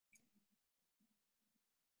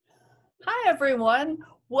Hi, everyone.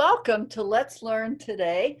 Welcome to Let's Learn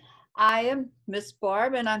Today. I am Miss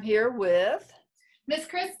Barb, and I'm here with Miss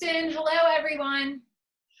Kristin. Hello, everyone.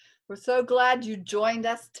 We're so glad you joined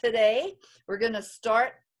us today. We're going to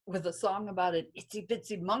start with a song about an itsy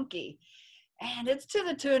bitsy monkey, and it's to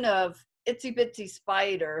the tune of Itsy Bitsy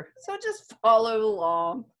Spider. So just follow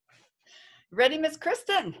along. Ready, Miss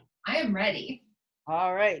Kristin? I am ready.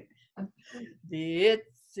 All right. The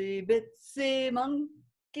itsy bitsy monkey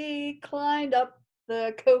climbed up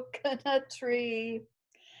the coconut tree.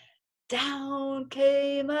 Down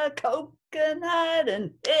came a coconut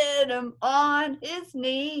and hit him on his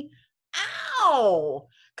knee. Ow!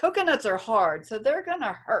 Coconuts are hard, so they're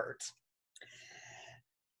gonna hurt.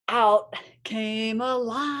 Out came a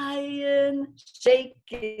lion,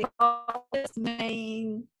 shaking off his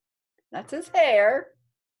mane. That's his hair.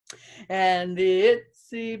 And the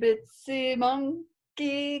itsy bitsy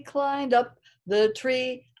monkey climbed up the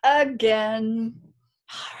tree again.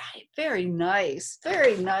 All right, very nice,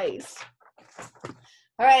 very nice.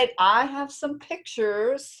 All right, I have some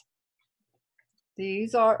pictures.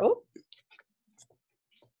 These are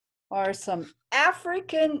some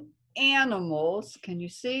African animals. Can you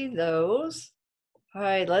see those? All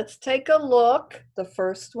right, let's take a look. The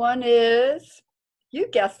first one is, you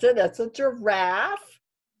guessed it, it's a giraffe.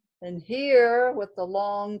 And here with the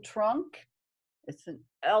long trunk, it's an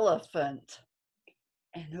elephant.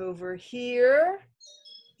 And over here,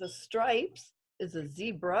 the stripes is a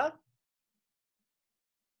zebra.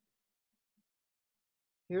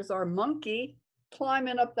 Here's our monkey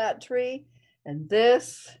climbing up that tree. And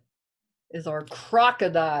this is our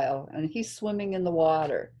crocodile, and he's swimming in the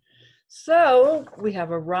water. So we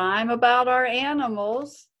have a rhyme about our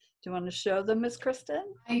animals. Do you want to show them, Miss Kristin?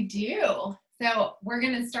 I do. So we're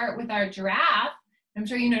going to start with our giraffe. I'm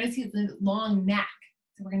sure you notice he has a long neck.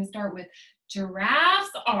 So we're going to start with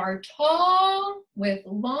giraffes are tall with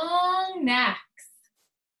long necks.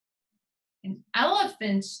 An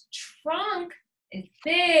elephant's trunk is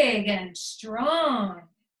big and strong.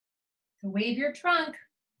 So wave your trunk.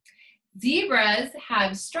 Zebras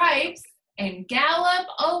have stripes and gallop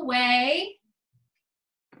away,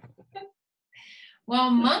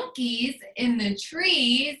 while monkeys in the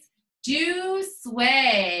trees do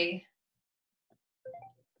sway.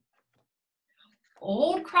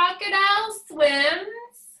 Old crocodile swims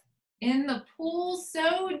in the pool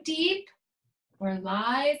so deep, or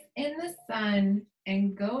lies in the sun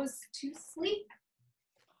and goes to sleep.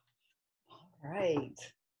 All right.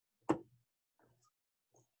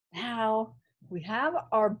 Now we have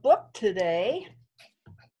our book today,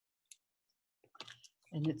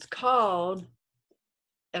 and it's called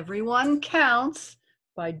Everyone Counts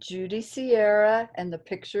by Judy Sierra, and the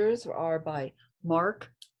pictures are by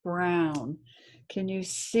Mark Brown. Can you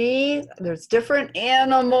see there's different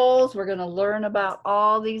animals? We're going to learn about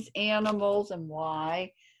all these animals and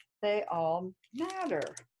why they all matter.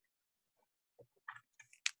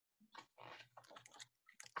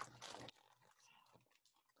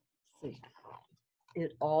 Let's see.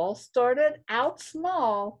 It all started out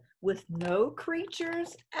small with no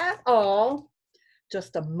creatures at all.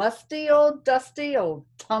 Just a musty old, dusty old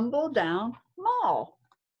tumble down mall.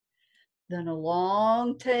 Then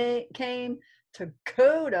along came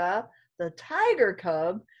Dakota, the tiger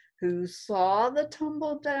cub, who saw the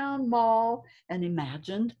tumble down mall and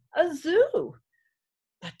imagined a zoo.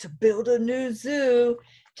 But to build a new zoo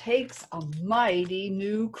takes a mighty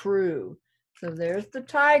new crew. So there's the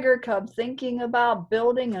tiger cub thinking about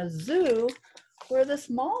building a zoo where this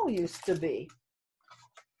mall used to be.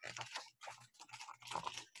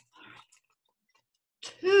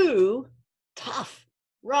 Two tough,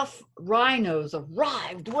 rough rhinos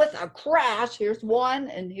arrived with a crash. Here's one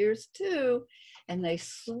and here's two. And they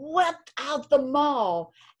swept out the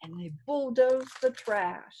mall and they bulldozed the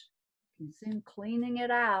trash. You can see them cleaning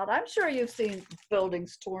it out. I'm sure you've seen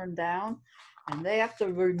buildings torn down and they have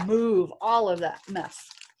to remove all of that mess.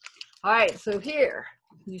 All right, so here,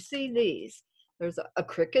 you see these. There's a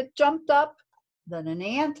cricket jumped up, then an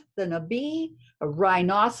ant, then a bee, a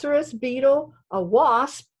rhinoceros beetle, a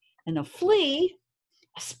wasp, and a flea,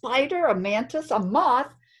 a spider, a mantis, a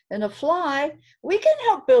moth, and a fly. We can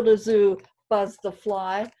help build a zoo, buzzed the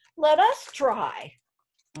fly. Let us try.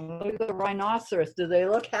 Look at the rhinoceros. Do they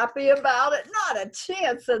look happy about it? Not a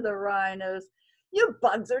chance, said the rhinos. You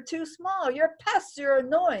bugs are too small. You're pests. You're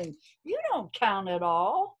annoying. You don't count at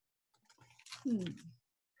all. And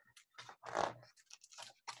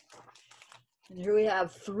here we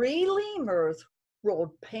have three lemurs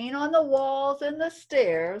rolled paint on the walls and the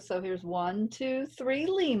stairs. So here's 1, 2, 3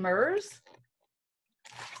 lemurs.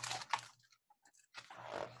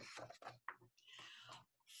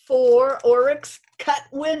 4 oryx cut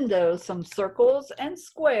windows, some circles and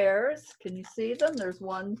squares. Can you see them? There's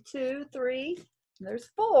 1, 2, 3, and there's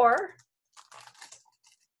 4.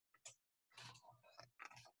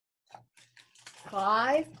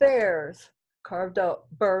 5 bears carved out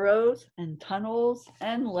burrows and tunnels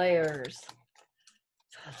and layers.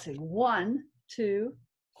 So let's see, 1, 2,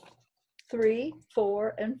 3,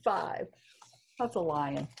 4, and 5. That's a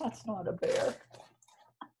lion. That's not a bear.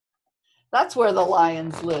 That's where the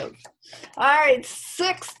lions live. All right,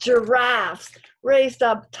 6 giraffes raised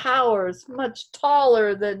up towers much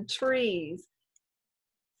taller than trees.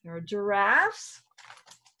 There are giraffes.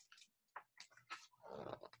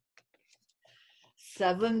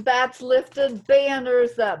 7 bats lifted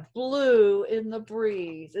banners that blew in the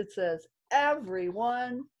breeze. It says,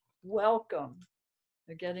 everyone welcome.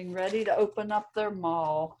 They're getting ready to open up their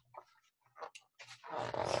mall.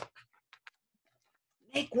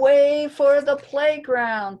 Make way for the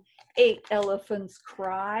playground, 8 elephants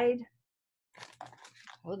cried.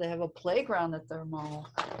 Oh, they have a playground at their mall.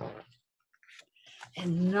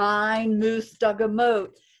 And 9 moose dug a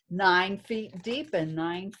moat, 9 feet deep and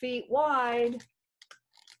 9 feet wide.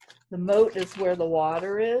 The moat is where the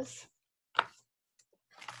water is.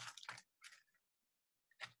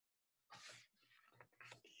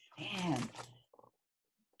 And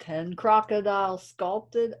 10 crocodiles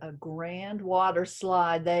sculpted a grand water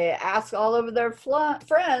slide. They asked all of their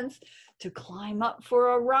friends to climb up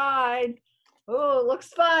for a ride. Oh, it looks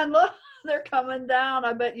fun. Look, they're coming down.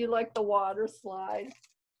 I bet you like the water slide.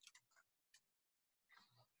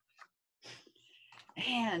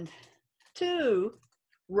 And 2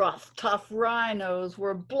 rough, tough rhinos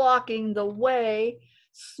were blocking the way,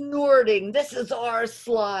 snorting, "This is our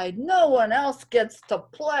slide. No one else gets to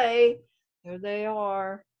play." There they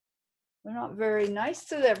are. They're not very nice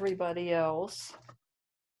to everybody else.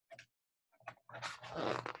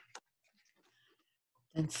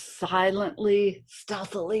 And silently,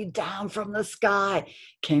 stealthily down from the sky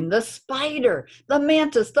came the spider, the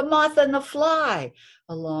mantis, the moth, and the fly,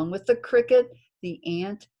 along with the cricket, the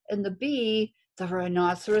ant, and the bee, the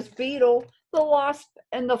rhinoceros beetle, the wasp,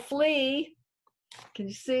 and the flea. Can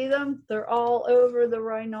you see them? They're all over the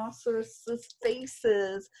rhinoceros's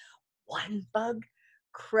faces. 1 bug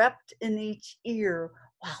crept in each ear,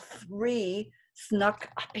 while 3 snuck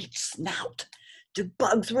up each snout. Do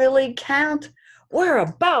bugs really count? We're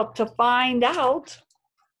about to find out.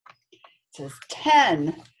 It says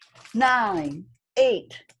 10, 9,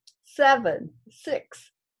 8, 7,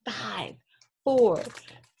 6, 5, 4,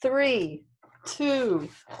 3, 2,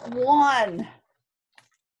 1.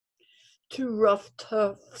 2 rough,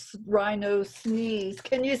 tough rhinos sneeze.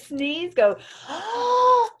 Can you sneeze? Go,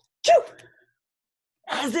 oh, choo!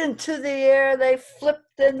 As into the air they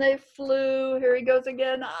flipped and they flew. Here he goes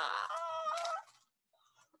again. Ah,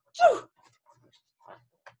 choo!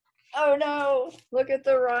 Oh no, look at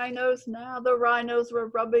the rhinos now. The rhinos were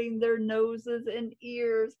rubbing their noses and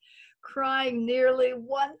ears, crying nearly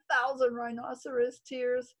 1,000 rhinoceros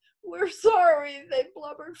tears. "We're sorry," they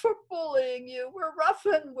blubbered, "for bullying you. We're rough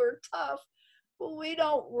and we're tough, but we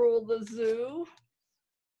don't rule the zoo."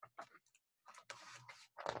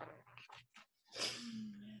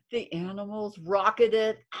 The animals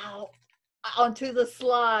rocketed out onto the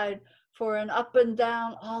slide for an up and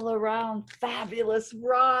down, all around fabulous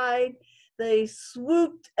ride. They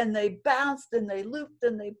swooped and they bounced and they looped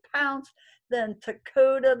and they pounced. Then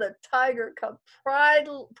Dakota, the tiger cub,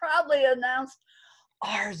 proudly announced,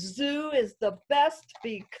 "Our zoo is the best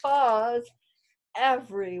because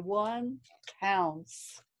everyone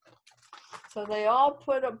counts." So they all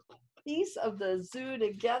put a piece of the zoo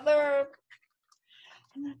together,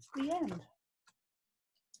 and that's the end.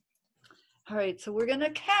 All right, so we're going to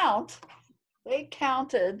count. They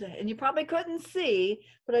counted, and you probably couldn't see,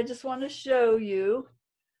 but I just want to show you.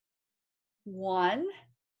 1,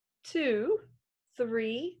 2,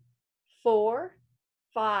 3, 4,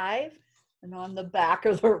 5, and on the back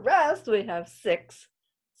of the rest, we have 6,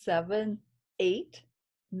 7, 8,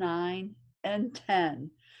 9, and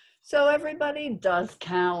 10. So everybody does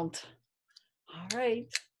count. All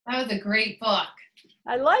right. That was a great book.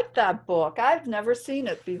 I like that book. I've never seen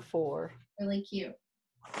it before. Really cute.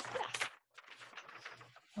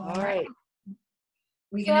 All right.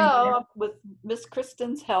 So, with Miss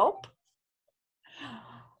Kristin's help,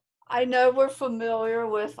 I know we're familiar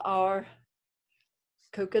with our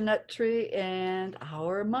coconut tree and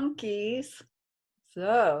our monkeys.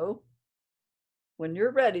 So, when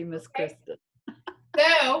you're ready, Miss Kristin.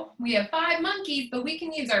 So we have 5 monkeys, but we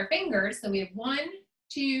can use our fingers. So we have 1,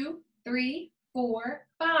 2, 3, 4,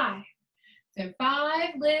 5. So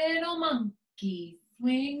 5 little monkeys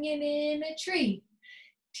swinging in a tree.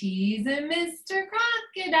 Teasing Mr.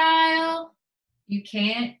 Crocodile. You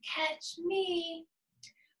can't catch me.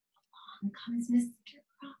 Along comes Mr.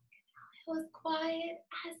 Crocodile, as quiet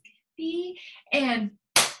as can be, and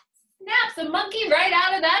snaps a monkey right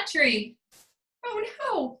out of that tree. Oh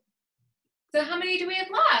no. So how many do we have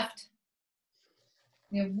left?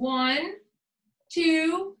 We have 1,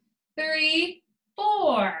 2, 3,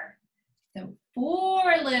 4. So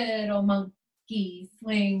 4 little monkeys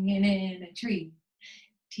swinging in a tree.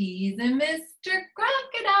 Teasing Mr.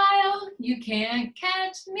 Crocodile, you can't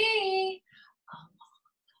catch me.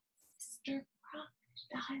 Mr.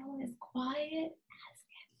 Crocodile, as quiet as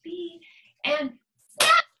can be, and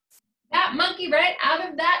snap that monkey right out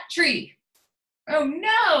of that tree. Oh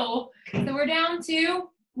no! So we're down to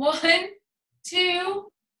 1,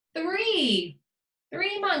 2, 3.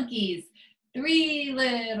 3 monkeys. 3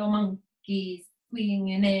 little monkeys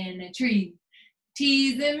swinging in a tree.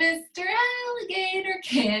 Teasing Mr. Alligator,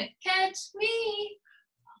 can't catch me.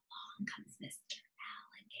 Along comes Mr.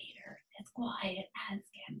 Alligator, as quiet as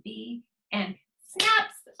can be, and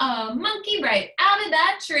snaps a monkey right out of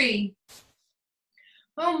that tree.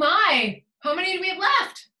 Oh my, how many do we have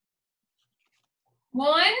left?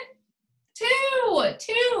 1, 2. So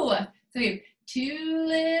we have 2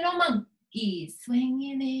 little monkeys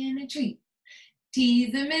swinging in a tree.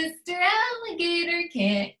 Teasing Mr. Alligator,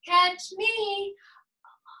 can't catch me.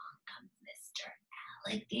 Along comes Mr.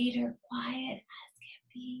 Alligator, quiet as can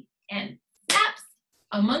be, and snaps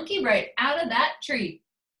a monkey right out of that tree.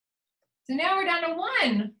 So now we're down to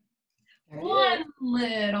 1. 1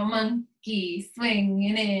 little monkey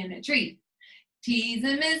swinging in a tree.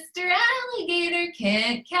 Teasing Mr. Alligator,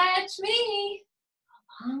 can't catch me.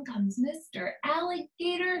 Along comes Mr.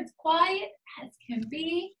 Alligator, as quiet as can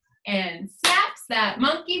be, and snaps that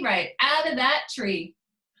monkey right out of that tree.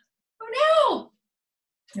 Oh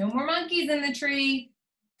no! No more monkeys in the tree.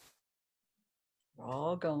 They're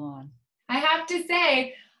all gone. I have to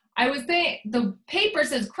say, I was thinking the paper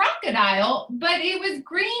says crocodile, but it was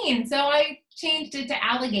green, so I changed it to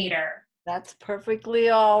alligator. That's perfectly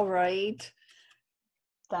all right.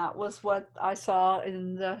 That was what I saw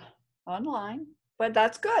in the online, but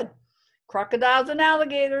that's good. Crocodiles and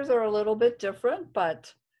alligators are a little bit different,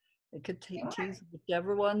 but they could tease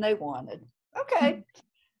whichever one they wanted. Okay,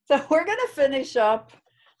 so we're gonna finish up.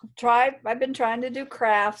 I've been trying to do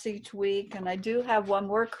crafts each week, and I do have one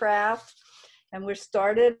more craft, and we're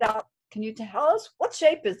started out. Can you tell us what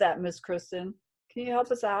shape is that, Miss Kristin? Can you help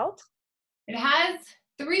us out? It has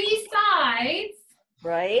 3 sides.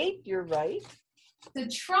 Right, you're right.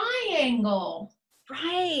 It's a triangle.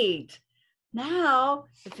 Right. Now,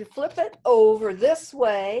 if you flip it over this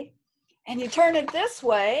way and you turn it this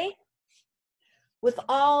way, with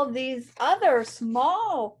all these other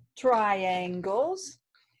small triangles,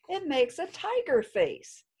 it makes a tiger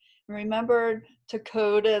face. Remember,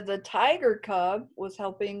 Dakota, the tiger cub, was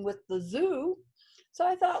helping with the zoo. So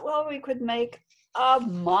I thought, well, we could make a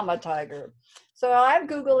mama tiger. So I have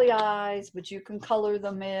googly eyes, but you can color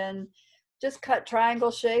them in. Just cut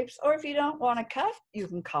triangle shapes, or if you don't want to cut, you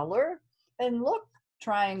can color. And look,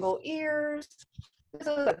 triangle ears. This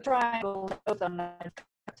is a triangle nose, and I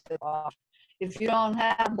cut it off. If you don't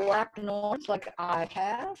have black and orange like I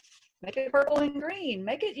have, make it purple and green.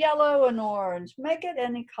 Make it yellow and orange. Make it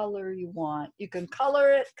any color you want. You can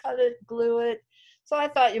color it, cut it, glue it. So I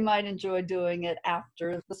thought you might enjoy doing it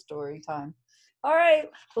after the story time. All right,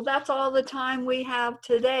 well, that's all the time we have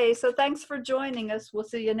today. So thanks for joining us. We'll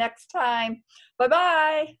see you next time.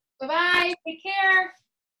 Bye-bye. Bye-bye. Take care.